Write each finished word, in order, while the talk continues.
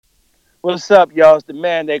What's up, y'all? It's the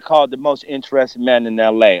man they call the most interesting man in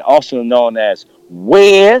LA, also known as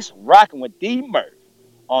Wiz, rocking with D Murph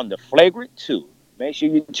on the Flagrant 2. Make sure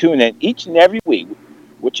you tune in each and every week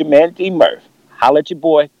with your man D Murph. Holla at your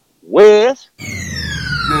boy, Wiz. Drop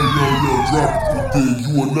it again.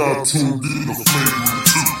 You are now tuned in to Flagrant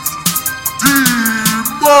 2.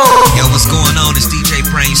 Yo, what's going on? It's DJ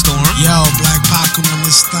Brainstorm. Yo, Black Pac on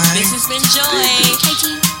this thing. This has been Joy.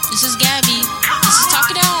 Katie. This is Gabby. This is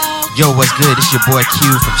Talk It Out. Yo, what's good? It's your boy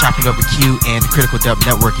Q from Chopping Up with Q and the Critical Dub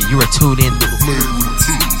Network, and you are tuned in to Flagrant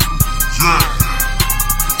 2. Yeah.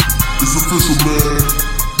 It's official, man.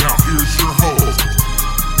 Now here's your host,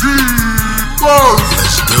 D-Murph.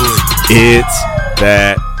 Let's do it. It's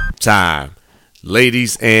that time.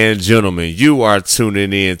 Ladies and gentlemen, you are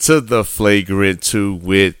tuning in to the Flagrant 2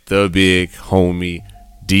 with the big homie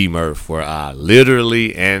D-Murph, where I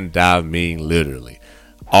literally, and I mean literally,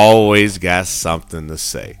 always got something to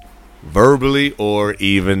say, verbally or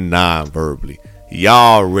even non-verbally.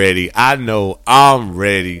 Y'all ready? I know I'm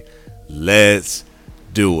ready. Let's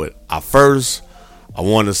do it. I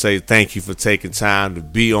want to say thank you for taking time to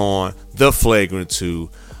be on the Flagrant 2.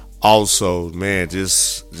 Also, man,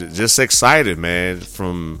 just excited, man,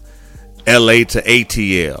 from LA to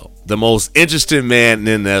ATL. The most interesting man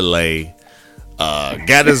in LA.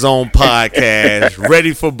 Got his own podcast,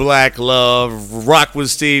 Ready for Black Love, rock with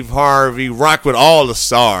Steve Harvey, rock with all the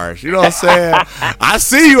stars. You know what I'm saying? I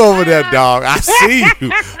see you over there, dog. I see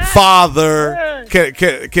you. Father,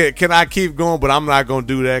 can I keep going? But I'm not going to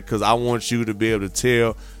do that because I want you to be able to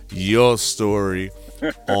tell your story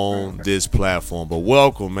on this platform. But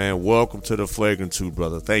welcome, man. Welcome to the Flagrant 2,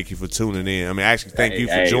 brother. Thank you for tuning in. I mean, actually, thank you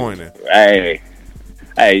for joining.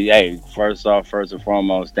 Hey, first and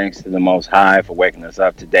foremost, thanks to the Most High for waking us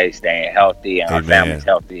up today, staying healthy, and our families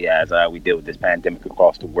healthy as we deal with this pandemic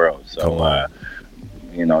across the world. So,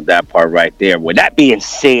 you know, that part right there. With that being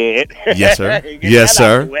said, yes, sir. Yes,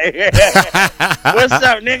 sir. What's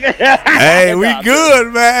up, nigga? Hey, we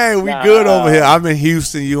good, man. We good over here. I'm in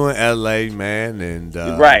Houston. You in LA, man, and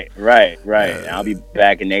right. I'll be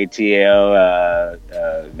back in ATL.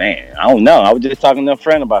 Man, I don't know. I was just talking to a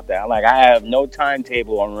friend about that. I have no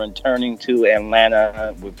timetable on returning to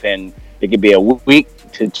Atlanta within. It could be a week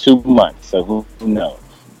to 2 months. So who knows?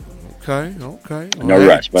 Okay. No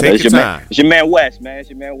rush, but it's your man West, man. It's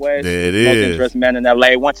your man West. It is. Most interesting man in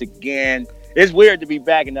LA. Once again, it's weird to be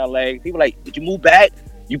back in LA. People are like, did you move back?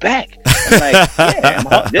 You back? I'm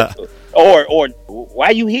like, yeah. Or why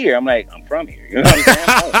you here? I'm like, I'm from here. You know what I'm saying?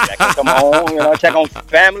 I can come home, check on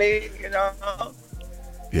family,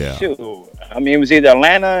 Yeah. Shoot. I mean, it was either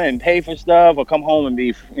Atlanta and pay for stuff, or come home and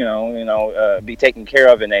be, be taken care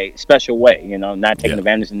of in a special way. Not taking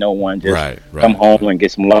advantage of no one. Just come home and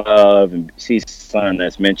get some love and see son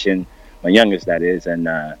that's mentioned, my youngest that is. And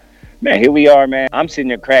man, here we are, man. I'm sitting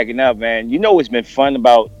there cracking up, man. What's been fun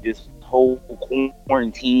about this whole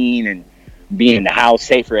quarantine and being in the house,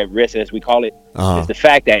 safer at risk, as we call it, is the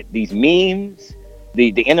fact that these memes. The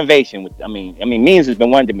innovation with memes has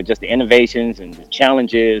been one thing, but just the innovations and the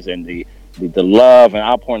challenges and the love and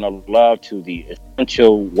outpouring of love to the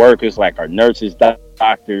essential workers like our nurses,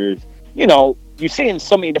 doctors. You're seeing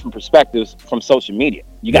so many different perspectives from social media.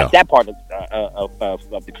 You got that part of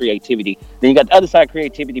the creativity. Then you got the other side of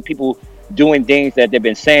creativity, people doing things that they've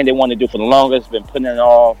been saying they want to do for the longest, been putting it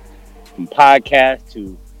off, from podcasts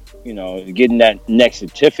to getting that next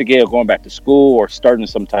certificate or going back to school or starting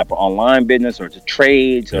some type of online business or to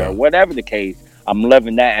trades or whatever the case. I'm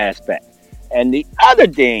loving that aspect. And the other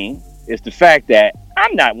thing is the fact that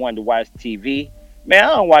I'm not one to watch TV. Man, I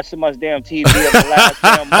don't watch so much damn TV over the last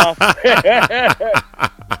damn month.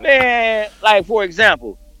 Man, like, for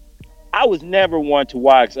example, I was never one to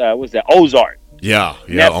watch, Ozark? Yeah,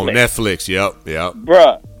 Netflix. On Netflix, yep.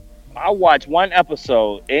 Bruh, I watched one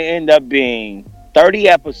episode. It ended up being 30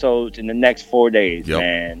 episodes in the next 4 days,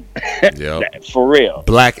 man. Yep. For real.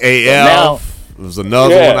 Black AF was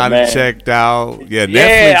another one I checked out. Yeah,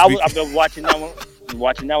 Netflix. I've been watching that one.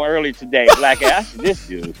 Watching that one earlier today. Black AF. This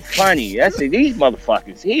dude funny. I see these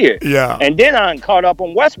motherfuckers here. Yeah. And then I caught up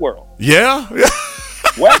on Westworld. Yeah.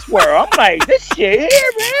 Westworld. I'm like, this shit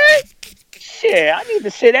here, man. Shit, I need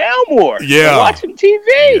to sit down more. Yeah. Watch some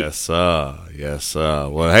TV. Yes, sir.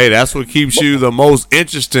 Well, hey, that's what keeps you the most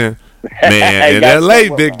interesting. Man, in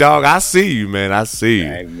LA, big dog, I see you, man. I see you.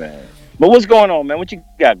 Hey, man. But what's going on, man? What you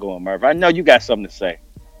got going, Murph? I know you got something to say.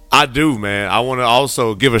 I do, man. I want to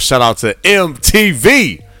also give a shout out to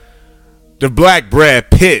MTV, the Black Brad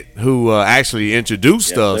Pitt, who actually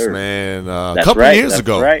introduced us, man, a couple of years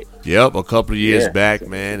ago. Right. Yep, a couple of years back,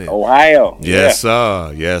 man. Ohio. Yes,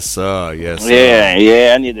 sir. Yes, sir.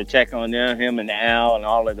 Yeah. I need to check on him and Al and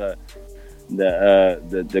all of the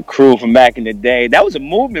the crew from back in the day. That was a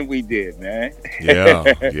movement we did, man. Yeah.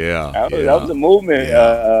 That was a movement.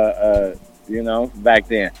 Back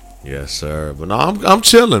then. Yes, sir. But no, I'm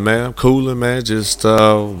chilling, man. I'm cooling, man. Just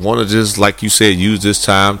want to just, like you said, use this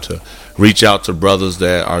time to reach out to brothers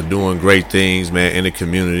that are doing great things, man, in the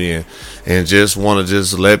community, and just want to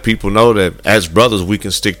just let people know that as brothers we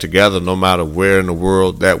can stick together no matter where in the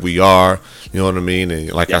world that we are. You know what I mean?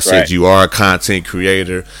 And like I said, you are a content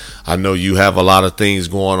creator. I know you have a lot of things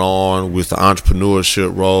going on with the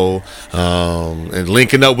entrepreneurship role, and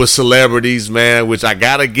linking up with celebrities, man, which I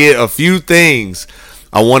gotta get a few things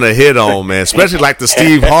I want to hit on, man, especially like the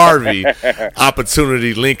Steve Harvey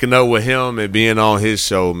opportunity, linking up with him and being on his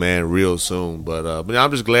show, man, real soon. But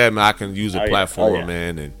I'm just glad, man, I can use a platform,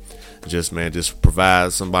 man, and just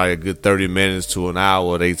provide somebody a good 30 minutes to an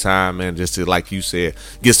hour of their time, man, just to, like you said,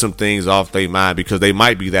 get some things off their mind, because they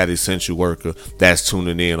might be that essential worker that's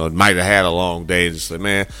tuning in, or might have had a long day and just say,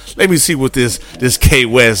 man, let me see what this K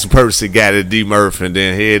West person got at D Murph, and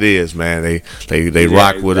then here it is, man. They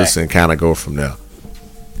rock with us and kind of go from there.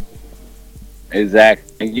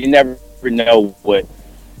 Exactly. You never know what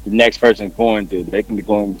the next person's going through. They can be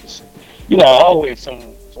going, always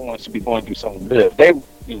someone should be going through something good. They,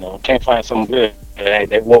 can't find something good.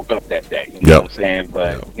 They woke up that day. You know what I'm saying?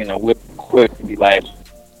 But, we're quick to be like,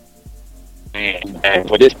 man,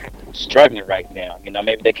 for this person struggling right now,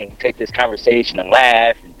 maybe they can take this conversation and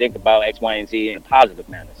laugh and think about X, Y, and Z in a positive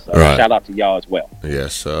manner. So shout out to y'all as well.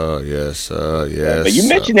 Yes, sir. Yes, sir. Yes. But you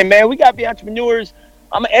mentioned it, man. We got to be entrepreneurs.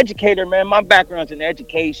 I'm an educator, man. My background's in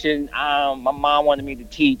education. My mom wanted me to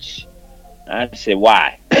teach. I said,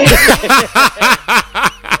 why?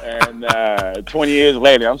 And 20 years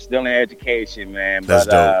later, I'm still in education, man. That's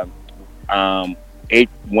dope.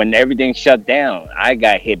 When everything shut down, I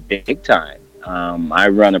got hit big time. I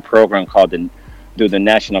run a program called through the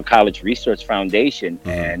National College Research Foundation,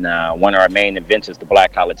 and one of our main events is the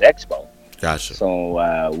Black College Expo. Gotcha.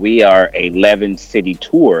 So we are a 11-city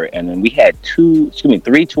tour, and then we had 3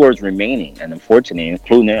 tours remaining, and unfortunately,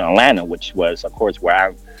 including Atlanta, which was, of course, where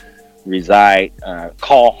I reside,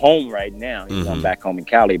 call home right now. I'm back home in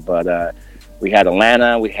Cali, but we had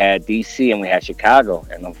Atlanta, we had DC, and we had Chicago,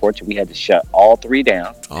 and unfortunately, we had to shut all 3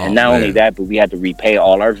 down. And not only that, but we had to repay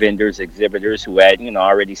all our vendors, exhibitors who had,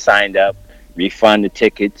 already signed up, refund the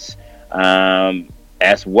tickets.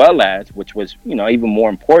 As well as, which was, even more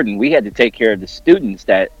important, we had to take care of the students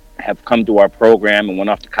that have come to our program and went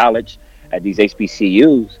off to college at these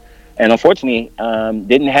HBCUs. And unfortunately,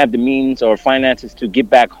 didn't have the means or finances to get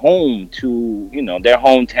back home to, their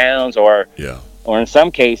hometowns, or in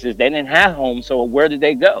some cases, they didn't have homes. So where did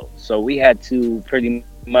they go? So we had to pretty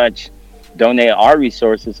much donate our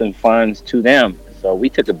resources and funds to them. So we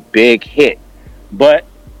took a big hit. But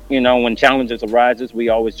when challenges arises, we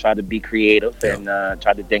always try to be creative and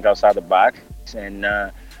try to think outside the box. And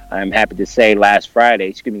I'm happy to say last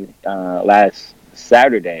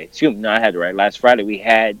Saturday, I had it right. Last Friday, we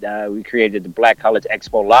created the Black College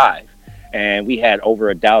Expo Live, and we had over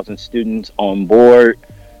 1,000 students on board.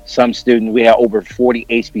 We had over 40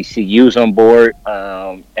 HBCUs on board,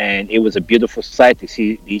 and it was a beautiful sight to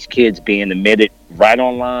see these kids being admitted right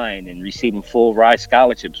online and receiving full ride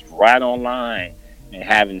scholarships right online. And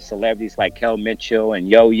having celebrities like Kel Mitchell and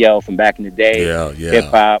Yo-Yo from back in the day,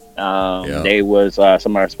 hip-hop. They was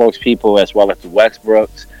some of our spokespeople, as well as the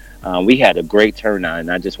Westbrooks. We had a great turnout, and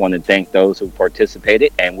I just want to thank those who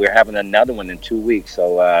participated. And we're having another one in 2 weeks.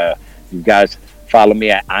 So you guys follow me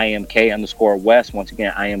at IMK_West. Once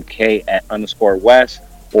again, IMK_West.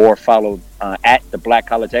 Or follow at the Black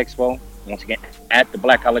College Expo. Once again, at the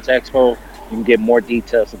Black College Expo. You can get more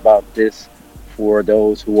details about this for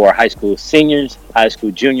those who are high school seniors, high school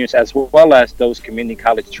juniors, as well as those community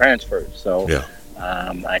college transfers. So,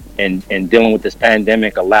 and dealing with this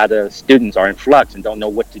pandemic, a lot of students are in flux and don't know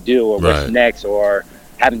what to do or what's next, or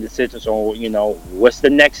having decisions on, what's the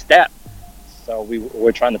next step. So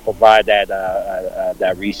we're trying to provide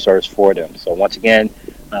that resource for them. So once again,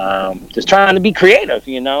 just trying to be creative,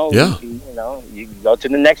 you go to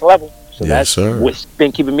the next level. So that's what's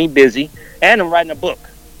been keeping me busy. And I'm writing a book.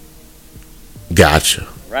 Gotcha.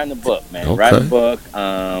 Writing a book, man. Okay. Writing a book,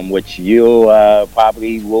 which you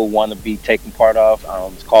probably will want to be taking part of.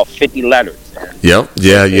 It's called 50 Letters. Yep.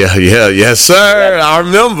 Yeah. Yes, sir. I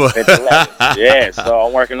remember. 50 Letters. Yeah. So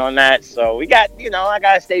I'm working on that. So we got, I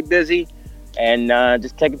got to stay busy and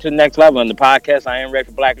just take it to the next level. On the podcast, I Am Ready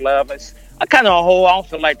for Black Love. I don't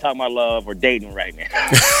feel like talking about love or dating right now.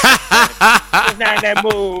 It's not in that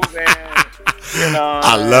mood, man.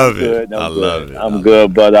 I love it. I'm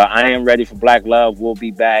good, but I Am Ready for Black Love. We'll be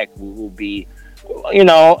back. We will be,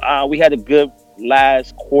 we had a good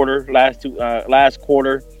last quarter.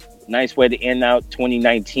 Nice way to end out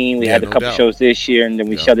 2019. We had a couple shows this year, and then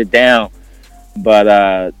we shut it down.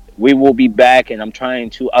 But we will be back, and I'm trying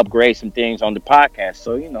to upgrade some things on the podcast.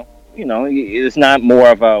 So it's not more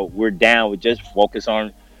of a we're down. We just focus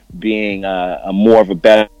on being a more of a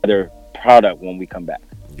better product when we come back.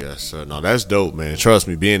 Yes, sir. No, that's dope, man. Trust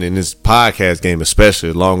me, being in this podcast game, especially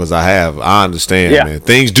as long as I have, I understand, man.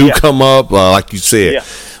 Things do come up, like you said,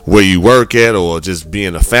 where you work at or just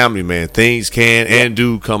being a family man. Things can and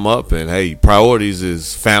do come up, and hey, priorities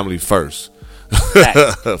is family first.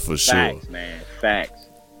 Facts. For sure. Facts, man. Facts.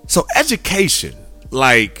 So education,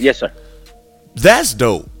 like, yes, sir. That's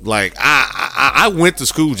dope. Like I went to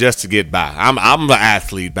school just to get by. I'm an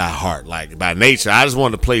athlete by heart, like by nature. I just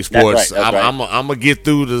wanted to play sports. That's right. I'm gonna get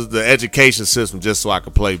through the education system just so I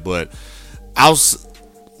could play. But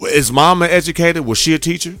is mom an educator? Was she a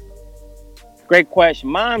teacher? Great question.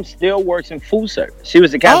 Mom still works in food service. She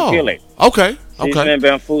was a cafeteria lady. Okay. She's been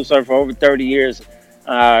in food service for over 30 years.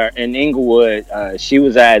 In Inglewood, she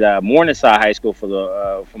was at Morningside High School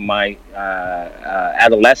for my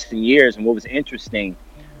adolescent years. And what was interesting,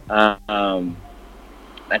 I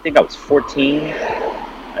think I was 14.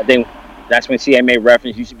 I think that's when she had made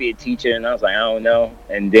reference. You should be a teacher, and I was like, I don't know.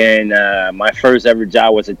 And then my first ever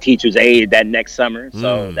job was a teacher's aide that next summer.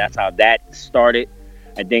 So that's how that started.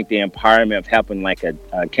 I think the empowerment of helping like a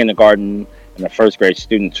kindergarten and a first grade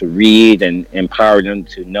student to read and empower them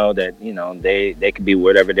to know that, they could be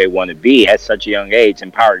whatever they want to be at such a young age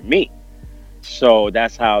empowered me. So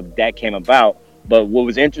that's how that came about. But what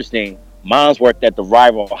was interesting, Mom's worked at the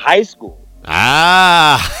rival high school. So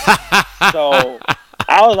I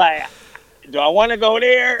was like, do I want to go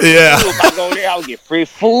there? Yeah. Ooh, if I go there, I'll get free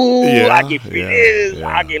food. I get free this.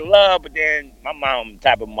 I get love. But then my mom,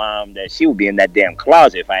 type of mom that she would be in that damn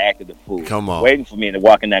closet if I acted the fool. Come on. Waiting for me to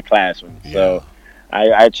walk in that classroom. Yeah. So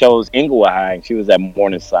I chose Inglewood High, and she was at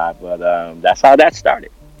Morningside. But that's how that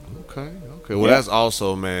started. Okay. Well, that's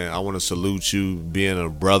also, man, I want to salute you being a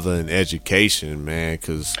brother in education, man,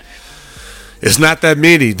 because it's not that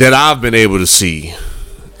many that I've been able to see.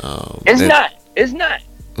 It's not.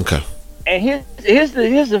 Okay. And here's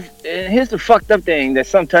the fucked up thing that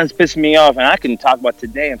sometimes pisses me off, and I can talk about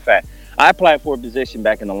today. In fact, I applied for a position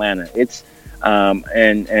back in Atlanta. It's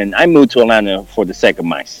and I moved to Atlanta for the sake of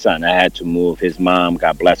my son. I had to move. His mom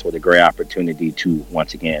got blessed with a great opportunity to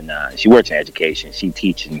once again. She works in education. She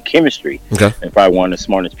teaches in chemistry. Okay. And probably one of the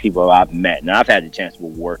smartest people I've met. Now I've had the chance to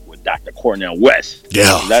work with Dr. Cornell West.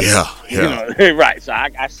 Yeah. Right. So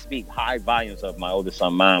I speak high volumes of my oldest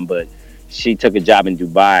son, mom, but she took a job in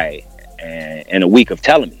Dubai. And in a week of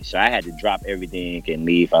telling me, so I had to drop everything and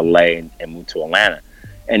leave LA and move to Atlanta.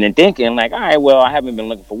 And then thinking like, all right, well, I haven't been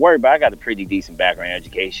looking for work, but I got a pretty decent background in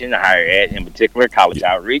education, higher ed in particular, college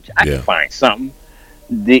outreach. I can find something.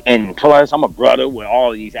 And plus, I'm a brother with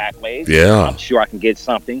all of these accolades. Yeah, I'm sure I can get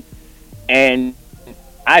something. And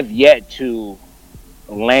I've yet to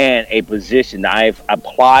land a position that I've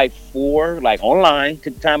applied for, like online.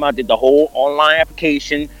 Took the time out, did the whole online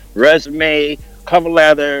application, resume, cover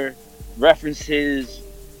letter, references,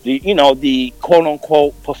 the quote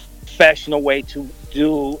unquote professional way to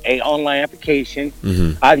do a online application.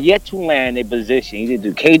 I've yet to land a position, either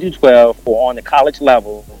do K through 12 or on the college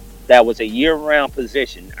level, that was a year-round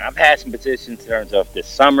position. I've had some positions in terms of the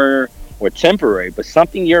summer or temporary, but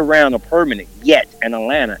something year-round or permanent yet in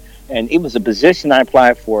Atlanta. And it was a position I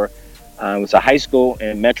applied for. It was a high school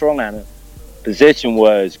in Metro Atlanta. Position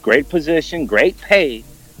was great position, great pay,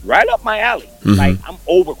 right up my alley. Like, I'm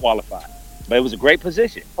overqualified, but it was a great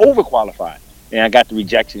position, overqualified. And I got the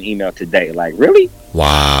rejection email today. Like, really?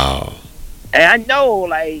 Wow. And I know,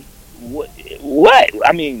 like, what?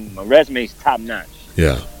 I mean, my resume's top notch.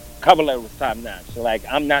 Yeah. Cover letter was top notch. So, like,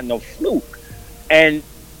 I'm not no fluke. And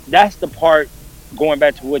that's the part, going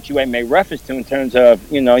back to what you had made reference to in terms of,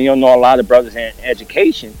 you don't know a lot of brothers in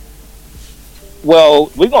education.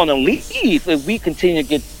 Well, we're going to leave if we continue to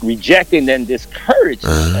get rejected and discouraged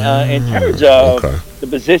in terms of the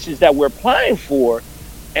positions that we're applying for.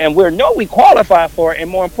 And we qualify for it. And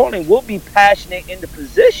more importantly, we'll be passionate in the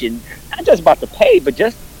position, not just about the pay, but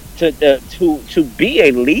just to be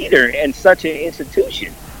a leader in such an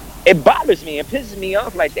institution. It bothers me. It pisses me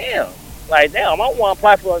off. Like, damn, I don't want to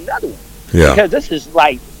apply for another one. Yeah. Because this is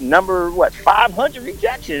like number 500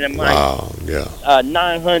 rejection in my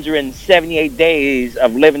 978 days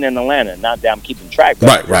of living in Atlanta. Not that I'm keeping track,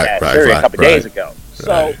 but right, a couple days ago.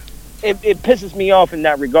 So it pisses me off in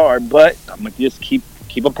that regard. But I'm gonna just keep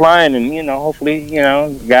applying, and hopefully,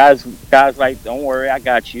 guys like, don't worry, I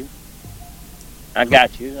got you. I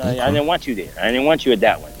didn't want you there. I didn't want you at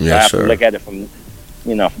that one. So I have to look at it from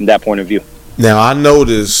that point of view. Now I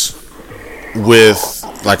notice with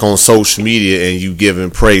like on social media and you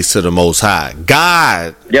giving praise to the Most High,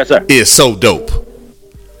 God, yes, sir, is so dope.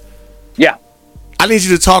 Yeah, I need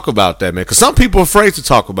you to talk about that, man, because some people are afraid to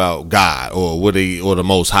talk about God or the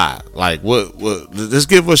Most High. Like, what? Just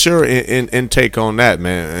give us your intake on that,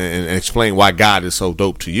 man, and explain why God is so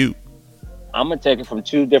dope to you. I'm gonna take it from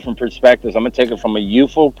two different perspectives. I'm gonna take it from a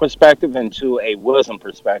youthful perspective and to a wisdom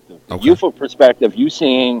perspective. Okay. Youthful perspective,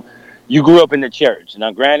 you grew up in the church.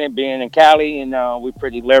 Now, granted, being in Cali, we're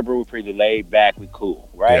pretty liberal, we're pretty laid back, we cool,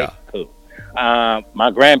 right? Yeah. Cool.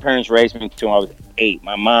 My grandparents raised me until I was 8.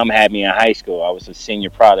 My mom had me in high school. I was a senior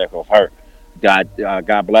product of her. God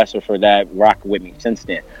bless her for that. Rock with me since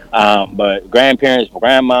then. But grandparents,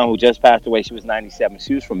 grandma who just passed away, she was 97.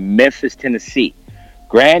 She was from Memphis, Tennessee.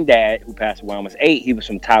 Granddad, who passed away when I was 8, he was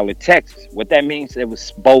from Tyler, Texas. What that means, it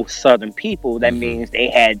was both Southern people. That means they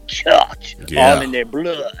had church all in their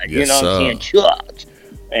blood. Yes, you know what I'm saying? Church.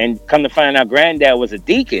 And come to find out, Granddad was a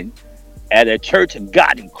deacon at a Church of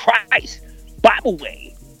God in Christ, Bible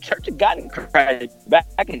Way, Church of God in Christ, back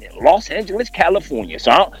in Los Angeles, California.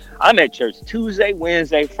 So I'm at church Tuesday,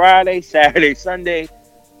 Wednesday, Friday, Saturday, Sunday,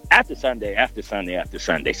 after Sunday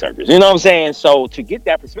service. You know what I'm saying? So to get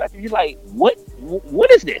that perspective, you're like, what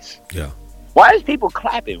is this? Yeah. Why is people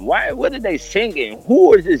clapping? What are they singing?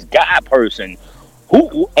 Who is this God person?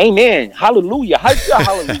 Who amen, hallelujah.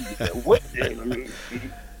 Hallelujah.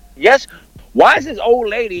 Yes. Why is this old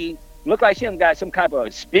lady look like she got some type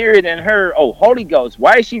of spirit in her? Oh, Holy Ghost.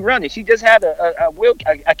 Why is she running? She just had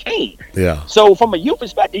a cane. Yeah. So from a youth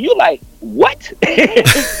perspective, you're like, what?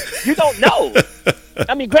 You don't know.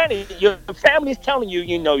 I mean, granted, your family is telling you,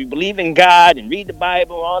 you believe in God and read the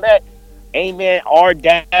Bible and all that. Amen. Or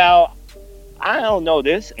thou. I don't know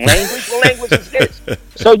this. What language is this?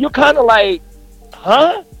 So you're kind of like,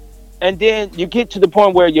 huh? And then you get to the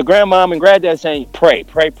point where your grandmom and granddad saying, pray.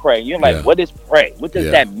 You're like, What is pray? What does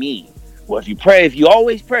that mean? Well, if you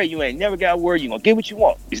always pray, you ain't never got a word, you're going to get what you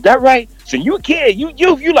want. Is that right? So you a kid, you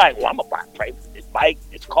like, well, I'm going to pray for this bike,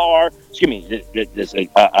 this car, this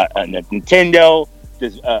Nintendo,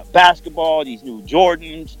 this basketball, these new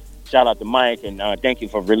Jordans. Shout out to Mike, and thank you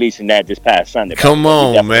for releasing that this past Sunday. Come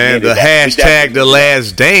on, man. The hashtag The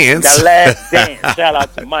Last Dance. The Last Dance. Shout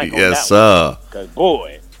out to Mike on that. Yes, sir. Because,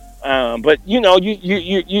 boy. But you're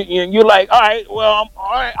like, all right, well,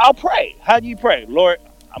 all right, I'll pray. How do you pray? Lord,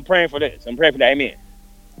 I'm praying for this. I'm praying for that. Amen.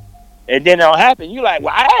 And then it'll happen. You're like,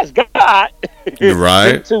 well, I asked God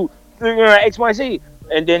right. to X, Y, Z.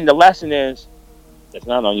 And then the lesson is, it's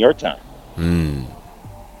not on your time.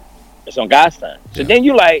 It's on God's time. So then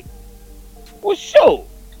you're like, well, shoot.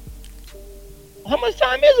 How much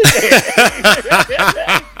time is it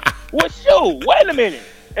then? Well, shoot. Wait a minute.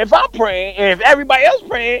 If I'm praying and if everybody else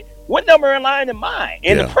praying, what number in line am I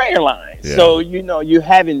in the prayer line? Yeah. So, you're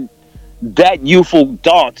having that youthful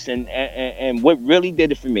thoughts and what really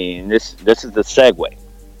did it for me, and this is the segue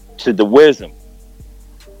to the wisdom.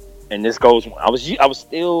 And this goes, I was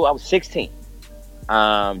 16.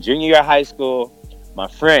 Junior year of high school, my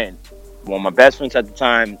friend, one of my best friends at the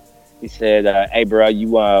time, he said, hey bro, it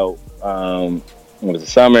was the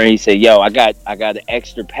summer, he said, yo, I got an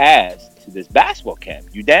extra pass to this basketball camp.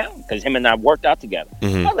 You down? Because him and I worked out together. I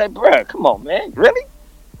was like, bro, come on, man. Really?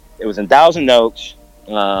 It was in Thousand Oaks,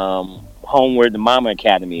 home where the Mama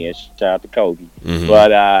Academy is. Shout out to Kobe.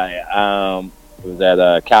 But it was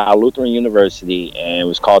at Cal Lutheran University, and it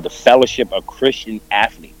was called the Fellowship of Christian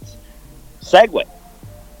Athletes. Segway.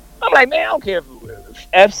 I'm like, man, I don't care if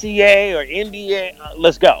FCA or NBA.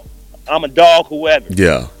 Let's go. I'm a dog, whoever.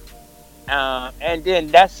 Yeah. And then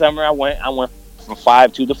that summer, I went from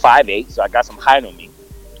 5'2" to 5'8", so I got some height on me.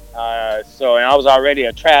 And I was already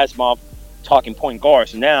a trash mouth talking point guard.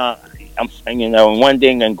 So now I'm, one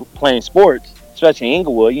thing in playing sports, especially in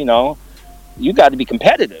Inglewood, you got to be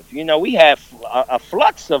competitive. We have a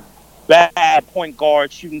flux of bad point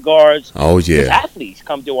guards, shooting guards. Oh yeah. Athletes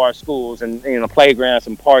come to our schools and playgrounds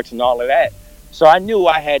and parks and all of that. So I knew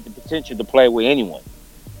I had the potential to play with anyone.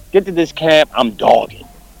 Get to this camp, I'm dogging,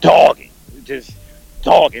 just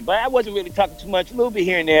dogging. But I wasn't really talking too much. A little bit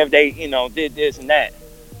here and there if they, did this and that.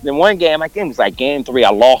 Then one game, I think it was like game 3, I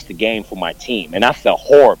lost the game for my team, and I felt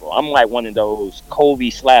horrible. I'm like one of those Kobe /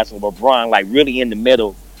 LeBron, like really in the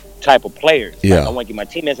middle type of players. Yeah. Like, I want to get my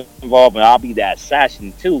teammates involved, and I'll be that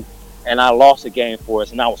assassin too. And I lost the game for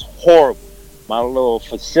us, and I was horrible. My little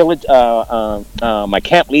facility, my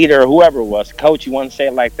camp leader, or whoever it was, coach, you want to say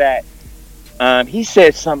it like that, He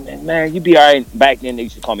said something, man, you be all right. Back then, they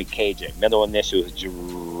used to call me KJ. Middle initial is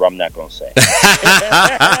Drew. I'm not going to say.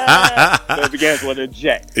 It begins with a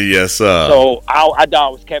J. Yes, sir. So I thought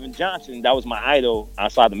it was Kevin Johnson. That was my idol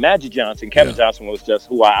outside of Magic Johnson. Kevin Johnson was just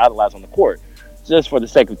who I idolized on the court. Just for the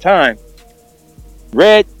sake of time,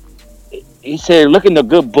 Red, he said, look in the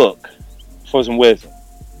good book for some wisdom.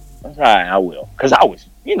 I was all right, I will. Because I was,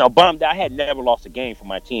 bummed out. I had never lost a game for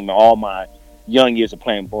my team in all my young years of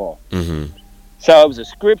playing ball. Mm-hmm. So it was a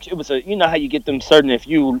scripture. It was how you get them certain, if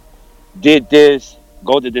you did this,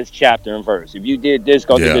 go to this chapter and verse. If you did this,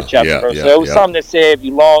 go to this chapter and verse. So it was something that said, if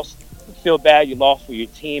you lost, you feel bad, you lost for your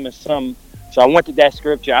team or something. So I went to that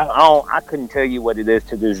scripture. I couldn't tell you what it is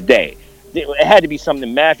to this day. It had to be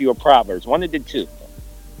something, Matthew or Proverbs. One of the two.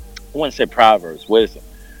 I want to say Proverbs, wisdom.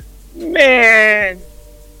 Man,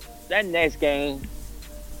 that next game,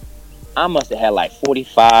 I must have had like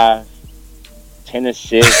 45, 10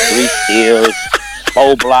 assists, 3 steals,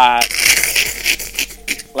 4 blocks.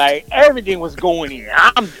 Like, everything was going in.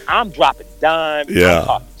 I'm dropping dimes. I'm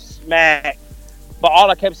talking smack. But all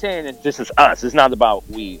I kept saying is, this is us. It's not about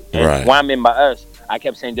we. And when I mean by us, I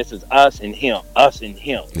kept saying, this is us and him. Us and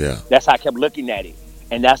him. Yeah. That's how I kept looking at it.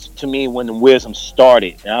 And that's, to me, when the wisdom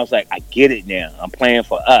started. And I was like, I get it now. I'm playing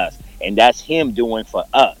for us. And that's him doing for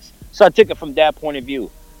us. So I took it from that point of view.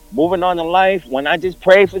 Moving on in life, when I just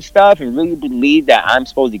pray for stuff and really believe that I'm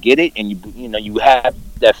supposed to get it, and you have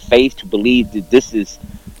that faith to believe that this is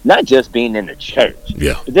not just being in the church.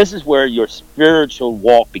 Yeah. But this is where your spiritual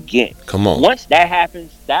walk begins. Come on. Once that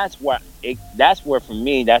happens, that's where for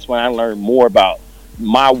me, that's when I learned more about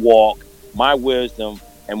my walk, my wisdom,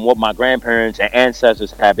 and what my grandparents and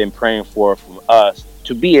ancestors have been praying for us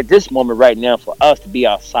to be at this moment right now, for us to be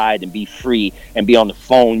outside and be free and be on the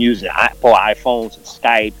phone using iPhones and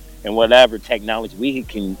Skype and whatever technology we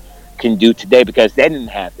can do today, because they didn't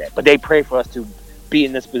have that. But they pray for us to be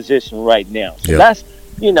in this position right now. So that's,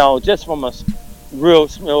 just from a real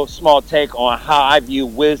small take on how I view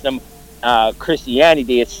wisdom,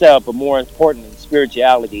 Christianity itself, but more importantly,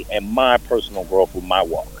 spirituality and my personal growth with my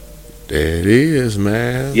walk. There it is,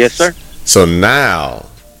 man. Yes, sir. So now,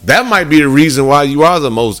 that might be the reason why you are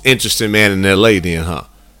the most interesting man in LA then, huh?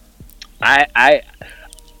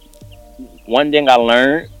 One thing I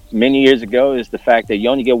learned many years ago is the fact that you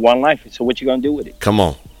only get one life, so what you gonna do with it? Come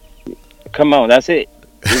on, that's it.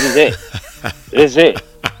 This is it. This is it.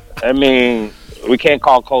 I mean, we can't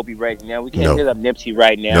call Kobe right now. We can't hit up Nipsey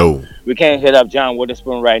right now. No. We can't hit up John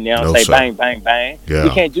Witherspoon right now and say bang, bang, bang. Yeah. We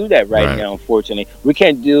can't do that right now, unfortunately. We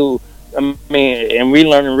can't do, and we're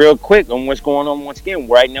learning real quick on what's going on once again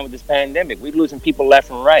right now with this pandemic. We're losing people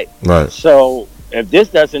left and right. Right. So if this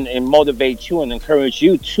doesn't motivate you and encourage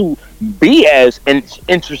you to be as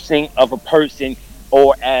interesting of a person,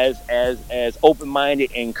 or as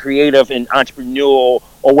open-minded and creative and entrepreneurial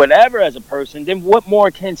or whatever as a person, then what more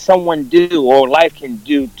can someone do or life can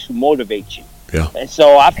do to motivate you? Yeah. And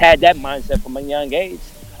so I've had that mindset from a young age.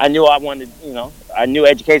 I knew I wanted, I knew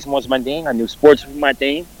education was my thing. I knew sports was my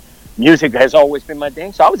thing. Music has always been my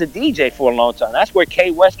thing. So I was a DJ for a long time. That's where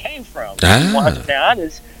K West came from. To be 100%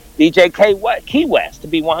 honest, DJ Key West, to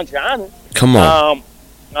be 100% honest. Come on.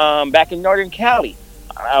 Back in Northern Cali.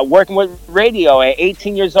 Working with radio at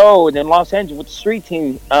 18 years old in Los Angeles with the street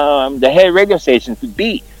team, the head radio station for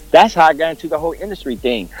Beat. That's how I got into the whole industry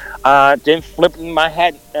thing. Then flipping my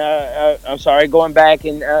hat, going back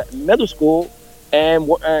in middle school and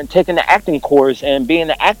taking the acting course and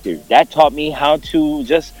being an actor. That taught me how to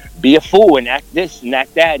just be a fool and act this and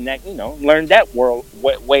act that and act, learn that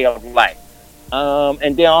way of life.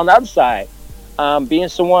 And then on the other side, being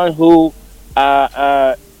someone who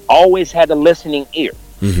always had a listening ear.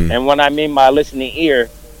 Mm-hmm. And what I mean by listening ear,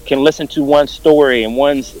 can listen to one story and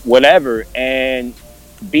one's whatever and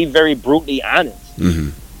be very brutally honest.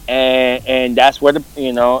 Mm-hmm. And that's where I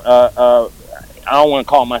don't want to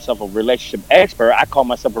call myself a relationship expert. I call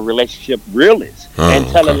myself a relationship realist and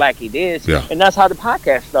tell it like it is. Yeah. And that's how the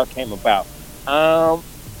podcast stuff came about.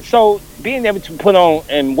 So being able to put on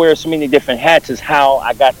and wear so many different hats is how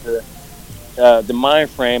I got the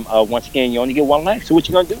mind frame of, once again, you only get one life. So what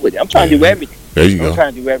you gonna do with it? I'm trying to do everything. There you go. I'm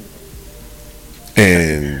trying to do everything.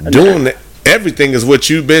 And doing everything is what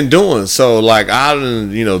you've been doing. So like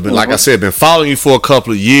like I said, been following you for a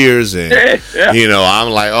couple of years, and I'm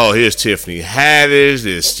like, oh, here's Tiffany Haddish,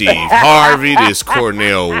 there's Steve Harvey, there's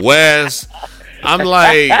Cornel West. I'm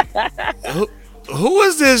like, who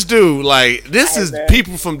is this dude? Like, this is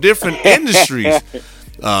people from different industries.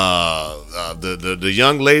 The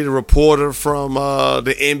young lady reporter from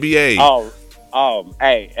the NBA.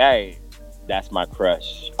 Hey, that's my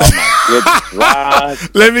crush. Oh my goodness, Roz.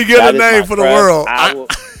 Let me get a name for the world.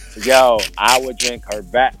 Yo, I would drink her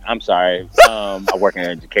back. I'm sorry. I work in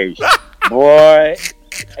education. Boy,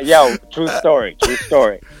 yo, true story.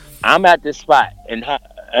 I'm at this spot in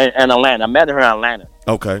Atlanta. I met her in Atlanta.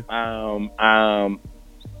 Okay.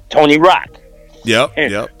 Tony Rock.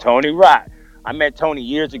 Yep. Tony Rock. I met Tony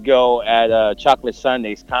years ago at Chocolate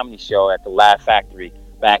Sunday's comedy show at the Laugh Factory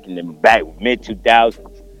back in the mid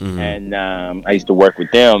 2000s. Mm-hmm. And I used to work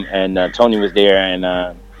with them, and Tony was there, and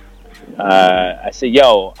I said,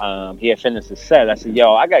 yo, he had finished his set. I said,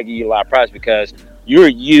 yo, I got to give you a lot of props because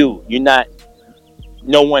you're not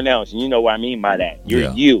no one else. And you know what I mean by that.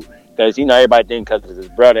 You're you. Because, everybody thinks because it's his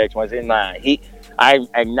brother, X1Z9. I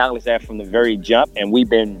acknowledge that from the very jump, and we've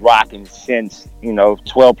been rocking since,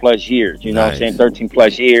 12 plus years, you know what I'm saying, 13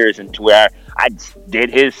 plus years, and to where I did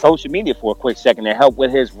his social media for a quick second to help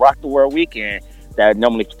with his Rock the World weekend that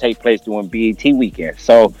normally take place during BET weekend.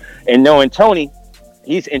 So, and knowing Tony,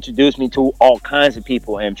 he's introduced me to all kinds of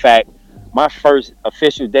people. In fact, my first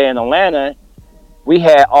official day in Atlanta,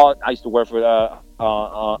 I used to work for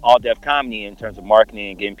All Def Comedy in terms of marketing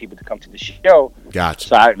and getting people to come to the show. Gotcha.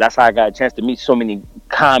 So that's how I got a chance to meet so many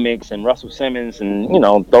comics and Russell Simmons and,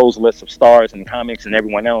 those lists of stars and comics and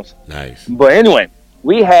everyone else. Nice. But anyway,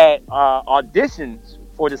 we had auditions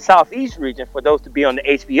for the Southeast region for those to be on the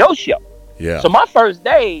HBO show. Yeah. So my first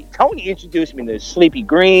day, Tony introduced me to Sleepy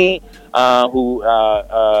Green, who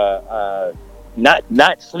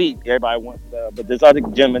not Sleep. Everybody wants, but this other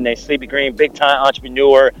gentleman named Sleepy Green, big time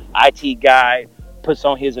entrepreneur, IT guy, puts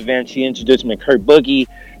on his event. She introduced me to Kurt Boogie,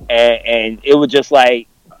 and it was just like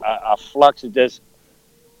a flux of just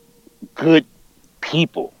good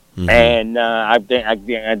people. Mm-hmm. And I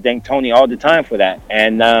thank Tony all the time for that.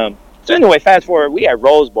 And so anyway, fast forward, we at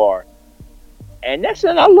Rose Bar. And next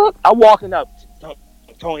thing I walking up,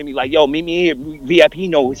 Tony me like, yo, meet me here, VIP,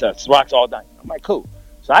 it's rocks all night. I'm like, cool.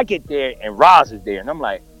 So I get there, and Roz is there, and I'm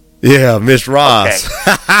like, yeah, Miss Roz.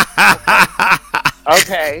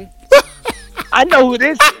 Okay. I know who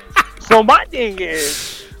this is. So my thing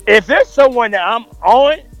is, if there's someone that I'm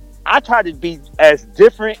on, I try to be as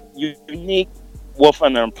different, unique with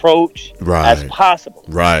an approach as possible.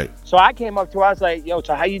 Right. So I came up to her, I was like, yo,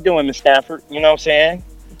 so how you doing, Miss Stanford? You know what I'm saying?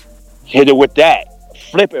 Hit her with that.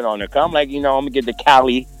 Flip it on her. Cause I'm like, I'm going to get the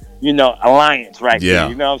Cali, alliance right there.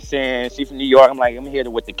 You know what I'm saying? She from New York. I'm like, I'm going to hit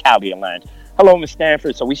her with the Cali alliance. Hello, Miss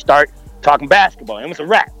Stanford. So we start talking basketball. And it was a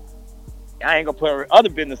wrap. I ain't going to put her other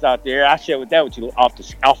business out there. I'll share with you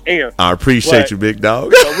off air. I appreciate you, big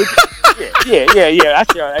dog. So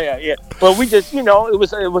yeah. But we just,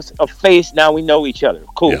 it was a face. Now we know each other.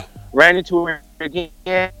 Cool. Yeah. Ran into her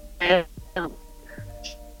again.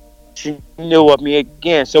 She knew of me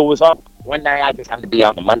again. So it was one night I just happened to be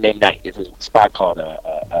on a Monday night. It was a spot called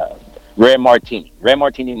Red Martini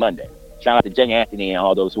Monday. Shout out to Jay Anthony and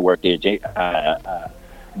all those who work there. Jam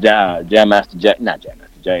Master J, not Jam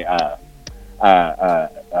Master J.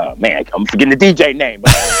 Man, I'm forgetting the DJ name.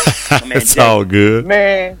 But, man, it's all good,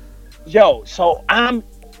 man. Yo, so I'm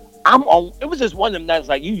on. It was just one of them nights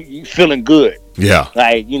like you feeling good. Yeah.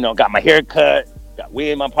 Like got my hair cut. Got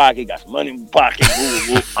weed in my pocket, got some money in my pocket.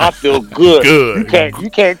 I feel good. You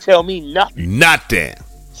can't tell me nothing. Nothing.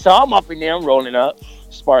 So I'm up in there, I'm rolling up,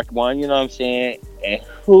 spark one, you know what I'm saying? And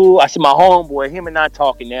I see my homeboy, him and I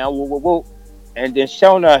talking now, and then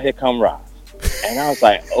showing up, here come Rob. And I was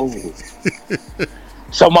like, oh.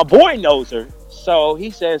 So my boy knows her. So he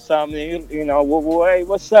says something, hey,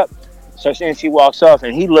 what's up? So then she walks off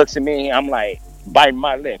and he looks at me, I'm like, biting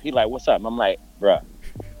my lip. He like, what's up? I'm like, bruh.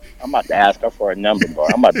 I'm about to ask her for a number, bro.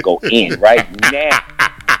 I'm about to go in right now.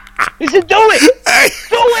 He said, do it. Do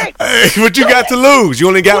it. Hey, what you got to lose? You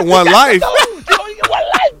only got one life. You only got one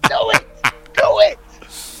life. Do it.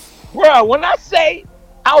 Bro, when I say,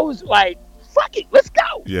 I was like, fuck it, let's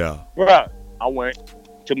go. Yeah. Bro, I went,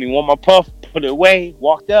 took me one more puff, put it away,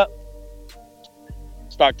 walked up,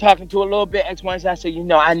 started talking to her a little bit. X1Z, I said,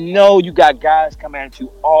 I know you got guys coming at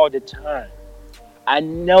you all the time. I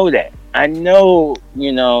know that. I know,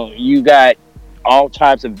 you got all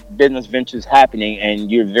types of business ventures happening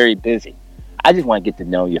and you're very busy. I just want to get to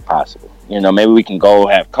know you if possible. Maybe we can go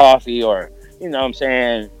have coffee or, what I'm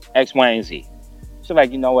saying, X, Y, and Z. So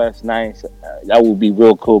like, what, it's nice. That would be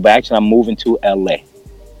real cool. But actually, I'm moving to LA.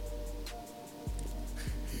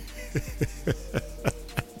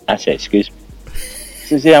 I said, excuse me.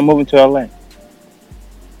 She said, yeah, I'm moving to LA.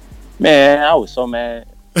 Man, I was so mad.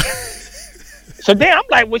 So then I'm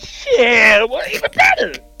like, well, shit, what even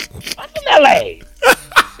better? I'm from LA.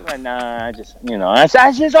 She's like, nah, I just, I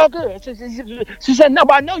said, it's all good. She said, no,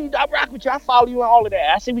 but I know you, I rock with you, I follow you and all of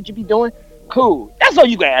that. I see what you be doing. Cool. That's all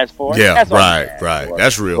you can ask for. Yeah, that's right.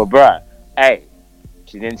 That's real. But, bruh, hey,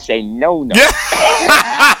 she didn't say no.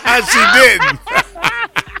 She didn't.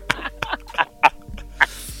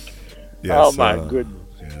 Yes, oh my goodness.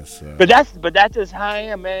 Yes, but that's just how I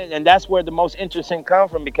am, man, and that's where the most interesting come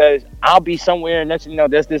from, because I'll be somewhere and next thing you know,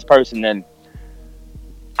 there's this person, and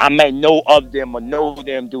I may know of them or know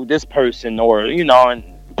them through this person, or and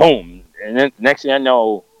boom, and then next thing I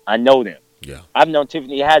know them. Yeah. I've known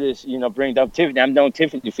Tiffany Haddish, bring up Tiffany. I've known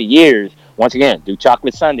Tiffany for years. Once again, do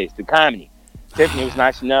Chocolate Sundays, do comedy. Tiffany was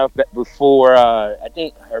nice enough before I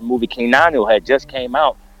think her movie King Nanu had just came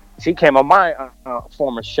out. She came on my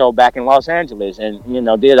former show back in Los Angeles, and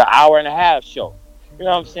did an hour-and-a-half show. You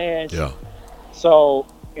know what I'm saying? Yeah. So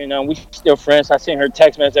we still friends. I send her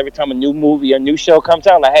text messages every time a new movie, a new show comes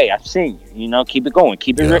out. Like, hey, I've seen you. Keep it going.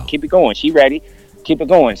 Keep it going. She ready. Keep it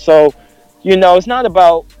going. So, it's not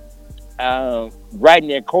about riding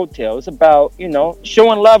their coattails. It's about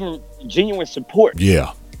showing love and genuine support.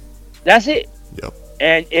 Yeah. That's it. Yep.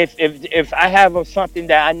 And if I have something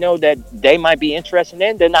that I know that they might be interested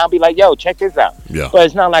in, then I'll be like, yo, check this out. Yeah. But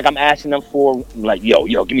it's not like I'm asking them for, like, yo,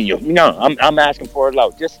 give me your. No, I'm asking for a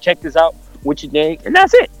low. Just check this out, what you think, and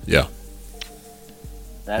that's it. Yeah.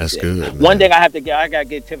 That's good. Man. One thing I gotta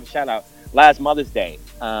give Tiff a shout out. Last Mother's Day,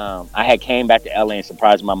 I had came back to LA and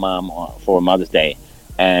surprised my mom for Mother's Day,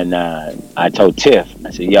 and I told Tiff, I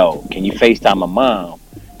said, yo, can you FaceTime my mom,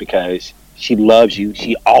 because she loves you.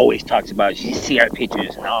 She always talks about it. She see her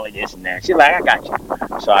pictures and all of this and that. She's like, I got you.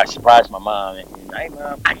 So I surprised my mom. And hey,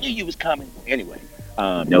 Mom, I knew you was coming. Anyway,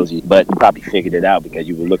 nosy, but you probably figured it out because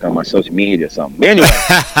you were looking on my social media or something. But anyway,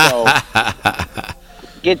 so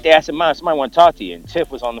get there. I said, Mom, somebody want to talk to you. And Tiff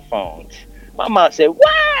was on the phone. My mom said,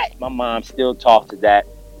 what? My mom still talks about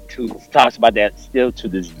that still to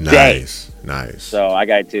this day. Nice. So I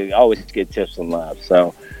got to always get Tiff some love.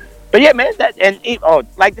 So. But yeah, man,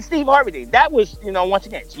 like the Steve Harvey thing, that was, once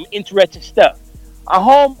again, some interesting stuff.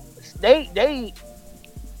 The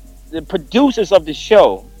producers of the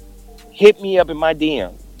show hit me up in my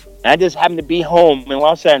DM. And I just happened to be home in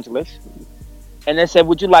Los Angeles. And they said,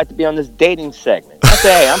 would you like to be on this dating segment? I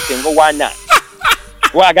said, hey, I'm single, why not?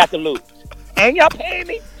 Well, I got to lose. And y'all paying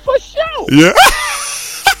me for sure. Yeah.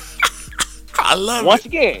 I love Once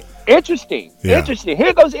again. Interesting.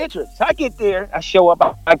 Here goes interest. I get there. I show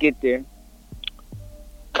up. I get there.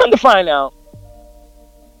 Come to find out,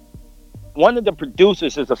 one of the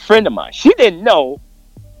producers is a friend of mine. She didn't know.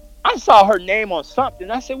 I saw her name on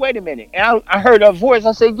something. I said, wait a minute. And I heard her voice.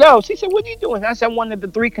 I said, yo. She said, what are you doing? I said, I'm one of the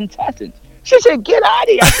 3 contestants. She said, get out of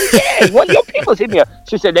here. I said, yeah. One of your people hit me up.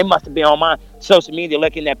 She said, they must have been on my social media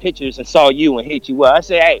looking at pictures and saw you and hit you up. I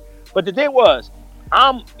said, hey. But the thing was,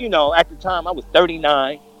 at the time, I was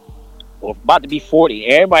 39. Or about to be 40.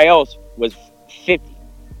 Everybody else was 50.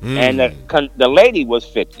 And the lady was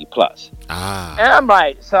 50 plus. And I'm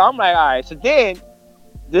like, all right. So then,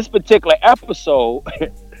 this particular episode,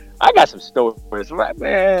 I got some stories. I'm like,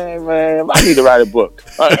 man, I need to write a book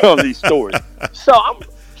on these stories. So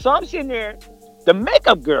I'm sitting there. The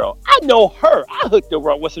makeup girl, I know her. I hooked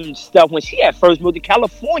her up with some stuff when she had first moved to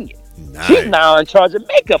California. Nice. She's now in charge of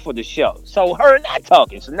makeup for the show. So her and I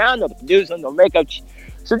talking. So now I know the producer, the makeup.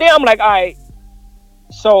 So then I'm like, all right.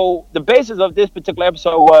 So the basis of this particular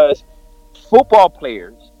episode was football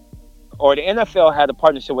players, or the NFL had a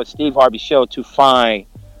partnership with Steve Harvey's show to find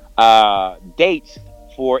dates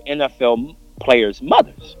for NFL players'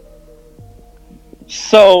 mothers.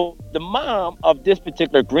 So the mom of this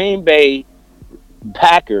particular Green Bay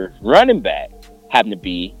Packers running back happened to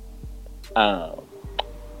be, the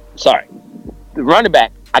running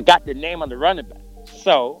back. I got the name on the running back.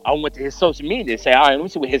 So I went to his social media and said, all right, let me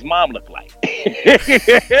see what his mom looked like.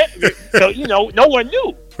 So, no one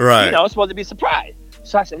knew. Right. It's supposed to be a surprise.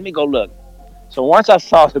 So I said, let me go look. So once I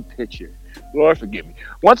saw the picture, Lord forgive me.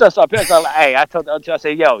 Once I saw the picture, I was like, hey, I told the other two, I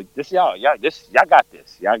said, yo, this y'all got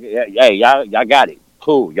this. Y'all got it.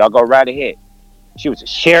 Cool. Y'all go right ahead. She was a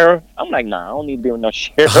sheriff. I'm like, nah, I don't need to be with no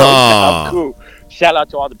sheriff. I'm cool. Shout out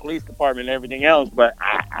to all the police department and everything else, but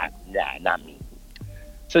nah, not me.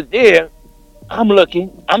 So there, I'm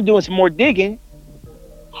looking. I'm doing some more digging.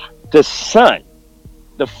 The son,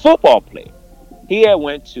 the football player, he had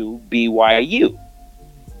went to BYU.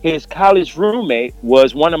 His college roommate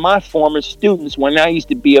was one of my former students when I used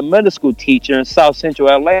to be a middle school teacher in South Central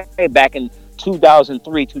LA back in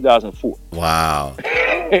 2003, 2004. Wow.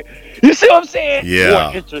 You see what I'm saying? Yeah.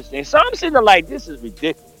 More interesting. So I'm sitting there like, this is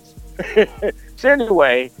ridiculous. So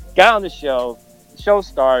anyway, got on the show. Show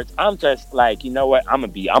starts. I'm just like, you know what? I'm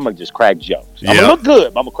gonna just crack jokes. I'm gonna look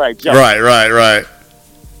good, but I'm gonna crack jokes. Right.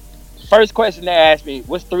 First question they asked me,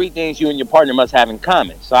 what's 3 things you and your partner must have in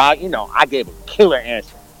common? So I gave a killer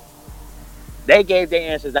answer. They gave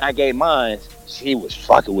their answers, and I gave mine. She was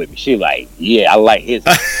fucking with me. She like, yeah, I like his.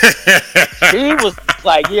 She was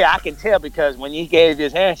like, yeah, I can tell because when he gave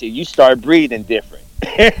his answer, you start breathing different.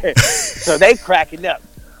 So they cracking up.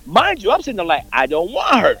 Mind you, I'm sitting there like, I don't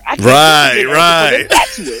want her. I can't right.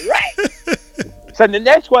 Right. So the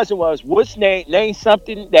next question was, what's name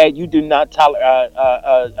something that you do not tolerate?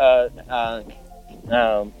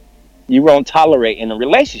 You won't tolerate in a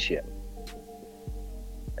relationship.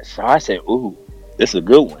 So I said, ooh, this is a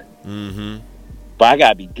good one. Mm-hmm. But I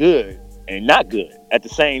gotta be good and not good at the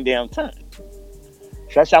same damn time.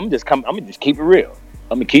 So I said, I'm gonna just keep it real.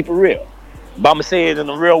 I'm gonna keep it real. But I'm gonna say it in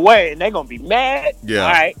a real way, and they're gonna be mad. Yeah.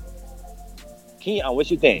 All right. Keon,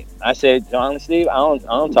 what you think? I said, honestly, I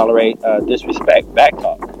don't tolerate disrespect, back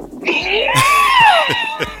talk.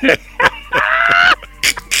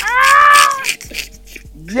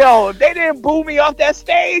 Yo, if they didn't boo me off that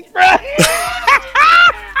stage, bro.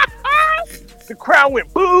 The crowd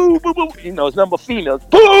went boo, boo, boo. You know, it's number of females.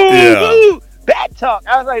 Boo, boo. Back talk.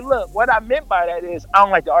 I was like, look, what I meant by that is I don't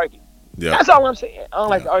like to argue. Yeah. That's all I'm saying. I don't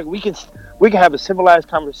like to argue. We can have a civilized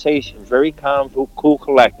conversation, very calm, cool,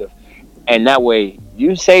 collective. And that way,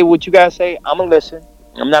 you say what you gotta say, I'm gonna listen.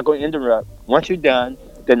 I'm not gonna interrupt. Once you're done,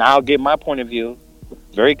 then I'll give my point of view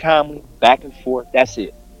very calmly, back and forth. That's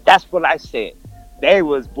it. That's what I said. They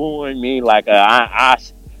was booing me like I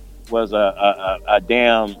was a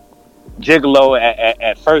damn gigolo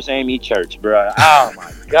at First Amy Church, bro. Oh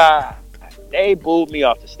my God. They booed me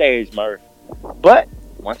off the stage, Murph. But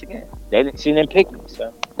once again, they didn't pick me,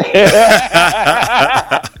 so.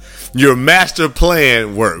 Your master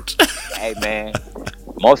plan worked. Hey man,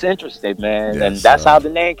 most interested, man, yes, and that's how the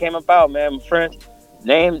name came about, man. My friends,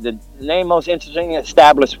 the name Most Interesting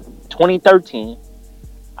established 2013.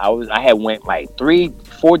 I had went like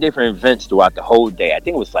 3-4 different events throughout the whole day. I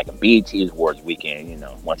think it was like a BET Awards weekend, you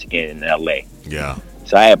know, once again in LA. Yeah.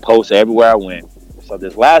 So I had posted everywhere I went. So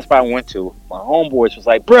this last spot I went to, my homeboys was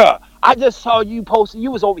like, bruh, I just saw you posted.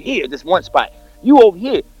 You was over here, this one spot. You over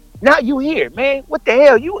here. Now you here, man. What the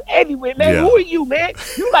hell? You everywhere, man. Yeah. Who are you, man?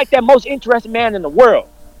 You like that most interesting man in the world.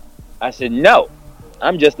 I said, no.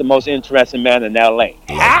 I'm just the most interesting man in LA.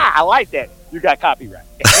 I like that. You got copyright.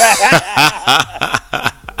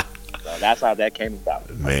 So that's how that came about.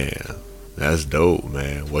 Man, that's dope,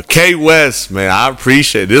 man. Well, K West, man, I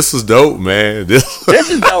appreciate it. This was dope, man. This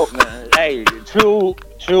is dope, man. Hey, true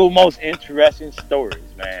most interesting stories,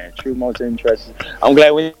 man. True most interesting. I'm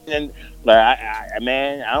glad we didn't. Like,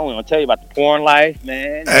 man, I don't want to tell you about the porn life,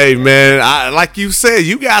 man. Hey, man, like you said,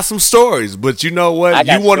 you got some stories, but you know what?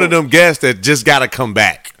 You one of them guests that just got to come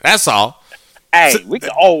back. That's all. Hey, we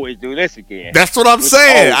can always do this again. That's what I'm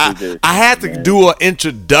saying. I had to do an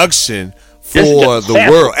introduction for the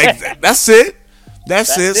world. That's it.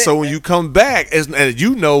 That's it. So when you come back, and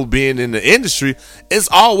you know, being in the industry, it's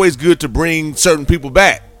always good to bring certain people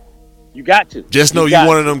back. You got to. Just know you're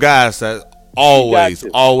one of them guys that always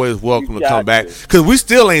welcome to come back, because we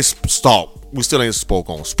still ain't spoke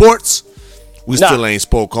on sports. We still ain't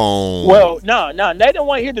spoke on. Well, no, they don't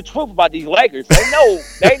want to hear the truth about these Lakers.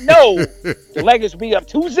 They know the Lakers be up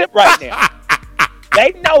 2-0 right now.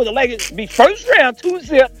 They know the Lakers be first round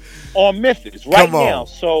 2-0 on Memphis now.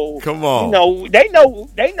 So come on, you know they know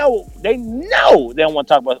they don't want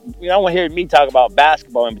to talk about. You don't want to hear me talk about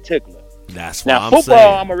basketball in particular. That's what now I'm football.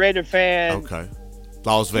 saying. I'm a Raider fan. Okay,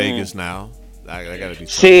 Las Vegas now. I gotta be.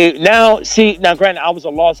 See now. Granted, I was a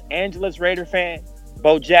Los Angeles Raider fan.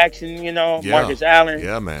 Bo Jackson, you know, Marcus Allen.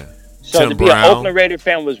 Yeah, man. So Tim to be Brown. an Oakland Raider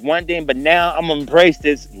fan was one thing, but now I'm gonna embrace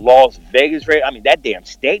this Las Vegas Raider. I mean, that damn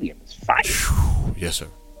stadium is fire. Yes, sir.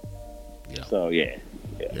 Yeah. So yeah.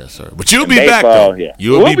 Yes, sir. But you'll be back, though. Yeah.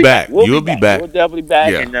 You'll be back. You'll be back. We'll definitely be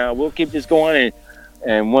back, and we'll keep this going.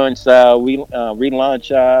 And once we relaunch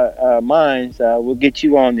our minds, we'll get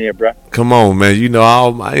you on there, bro. Come on, man. You know,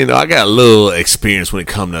 I got a little experience when it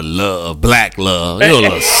comes to love, black love. You know, a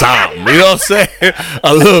little something. You know what I'm saying?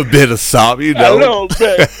 A little bit of something. You know, a little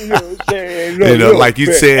bit. You know what I'm saying? You know, like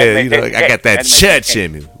you said. You know, I got that church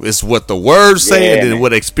in me. It's what the words say and then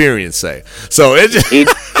what experience say. So it just he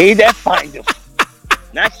that find him.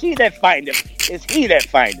 Not she that find him. It's he that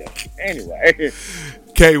find him. Anyway.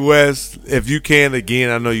 K West, if you can, again,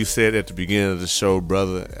 I know you said at the beginning of the show,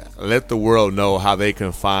 brother, let the world know how they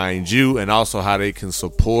can find you and also how they can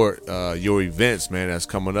support your events, man, that's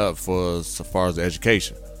coming up for as far as the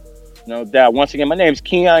education. No doubt. Once again, my name is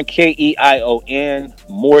Keon, Keion,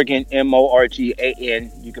 Morgan,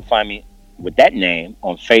 Morgan. You can find me with that name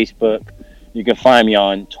on Facebook. You can find me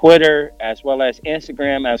on Twitter as well as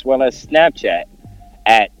Instagram as well as Snapchat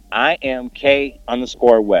at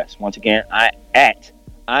IamK_West. Once again, I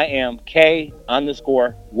am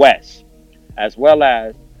K_West. as well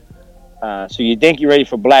as So You Think You're Ready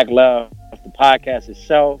for Black Love, the podcast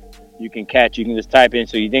itself. You can just type in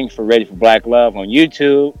So You Think for Ready for Black Love on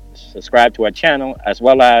YouTube, subscribe to our channel, as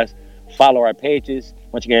well as follow our pages.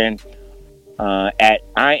 Once again, at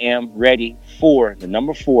I Am Ready for the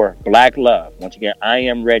number 4 Black Love. Once again, I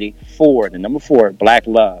Am Ready for the number 4 Black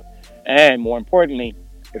Love. And more importantly,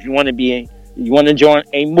 if you want to join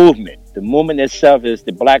a movement, the movement itself is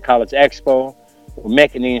the Black College Expo. We're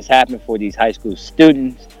making things happen for these high school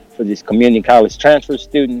students, for these community college transfer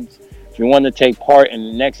students. If you want to take part in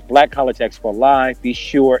the next Black College Expo Live, be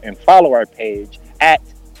sure and follow our page at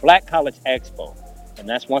Black College Expo. And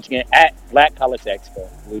that's once again at Black College Expo.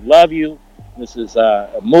 We love you. This is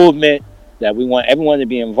a movement that we want everyone to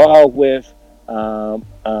be involved with,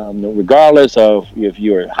 regardless of if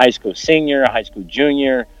you're a high school senior, a high school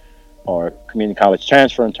junior, or community college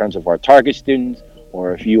transfer in terms of our target students,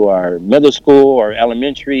 or if you are middle school or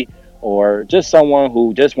elementary, or just someone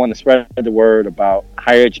who just want to spread the word about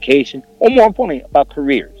higher education, or more importantly, about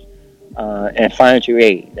careers, and financial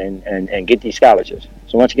aid, and get these scholarships.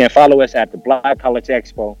 So once again, follow us at the Black College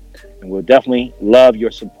Expo, and we'll definitely love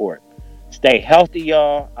your support. Stay healthy,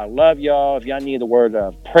 y'all. I love y'all. If y'all need a word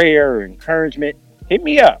of prayer or encouragement, hit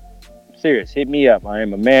me up. Serious, hit me up. I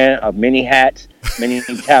am a man of many hats, many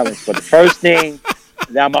talents. But the first thing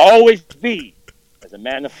that I'm always be is a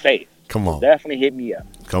man of faith. Come on. So definitely hit me up.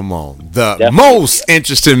 Come on. The most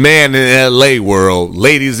interesting man in LA world.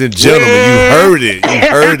 Ladies and gentlemen, you heard it. You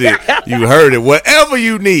heard it. You heard it. Whatever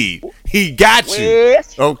you need, he got you.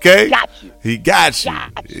 Yes. Okay? Got you. He got you.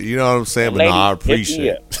 You know what I'm saying? And But ladies, no, I appreciate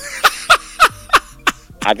it.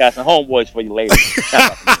 I got some homeboys for you ladies.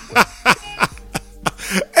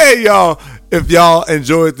 Hey, y'all. If y'all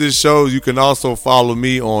enjoyed this show, you can also follow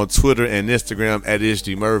me on Twitter and Instagram at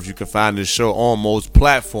IshDMurph. You can find this show on most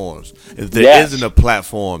platforms. If there isn't a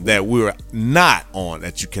platform that we're not on,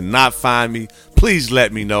 that you cannot find me, please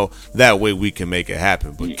let me know. That way we can make it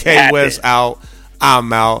happen. But K-West out,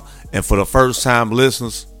 I'm out. And for the first time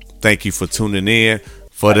listeners, thank you for tuning in.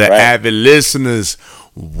 For the avid listeners,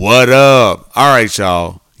 what up? All right,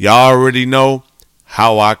 y'all. Y'all already know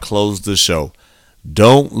how I close the show.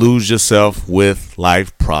 Don't lose yourself with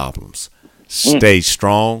life problems. Stay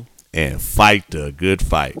strong and fight the good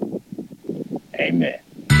fight. Amen.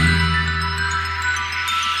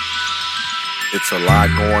 It's a lot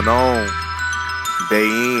going on. Day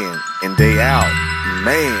in and day out.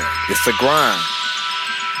 Man, it's a grind.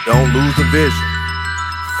 Don't lose the vision.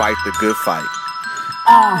 Fight the good fight.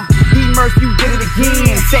 D-Murph, you did it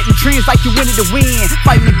again. Setting trends like you wanted to win.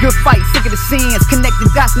 Fighting a good fight, sick of the sins. Connecting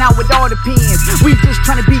dots now with all the pins. We just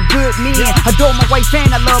trying to be good men. Adore my wife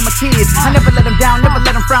and I love my kids. I never let them down, never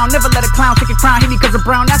let them frown. Never let a clown take a crown. Hit me cause I'm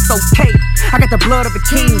brown, that's okay. I got the blood of a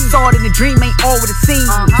king. Saw it in the dream, ain't all what it seems.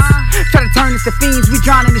 Try to turn us to fiends. We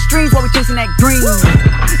drown in the streams while we chasing that green.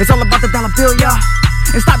 It's all about the dollar bill, y'all.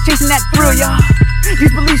 And stop chasing that thrill, y'all.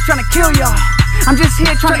 These beliefs trying to kill y'all. I'm just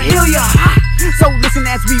here trying to heal y'all. So listen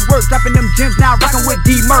as we work, dropping them gems now, rocking with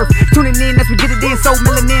D-Murph. Tuning in as we get it in, so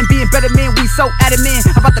melanin, being better men, we so adamant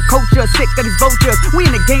about the culture, sick of these vultures. We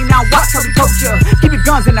in the game now, watch how we coach ya. Keep your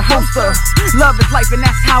guns in the holster. Love is life and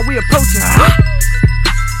that's how we approach it.